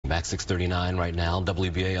Back 6:39 right now.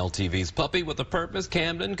 WBAL TV's Puppy with a Purpose.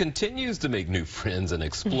 Camden continues to make new friends and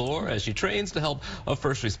explore as she trains to help a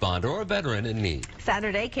first responder or a veteran in need.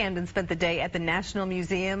 Saturday, Camden spent the day at the National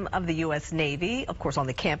Museum of the U.S. Navy, of course on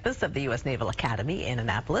the campus of the U.S. Naval Academy in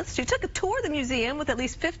Annapolis. She took a tour of the museum with at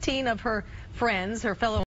least 15 of her friends, her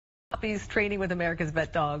fellow puppies training with America's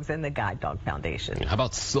Vet Dogs and the Guide Dog Foundation. How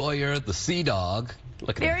about Sawyer, the sea dog?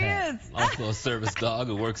 Look at There the hat. he is. Also a service dog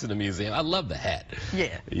who works in the museum. I love the hat.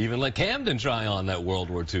 Yeah. Even let Camden try on that World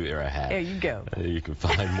War II era hat. There you go. You can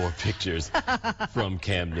find more pictures from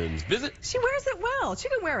Camden's visit. She wears it well. She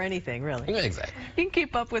can wear anything, really. Exactly. You can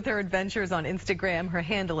keep up with her adventures on Instagram. Her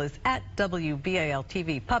handle is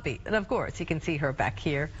 @WBALTV Puppy. And of course, you can see her back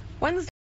here Wednesday.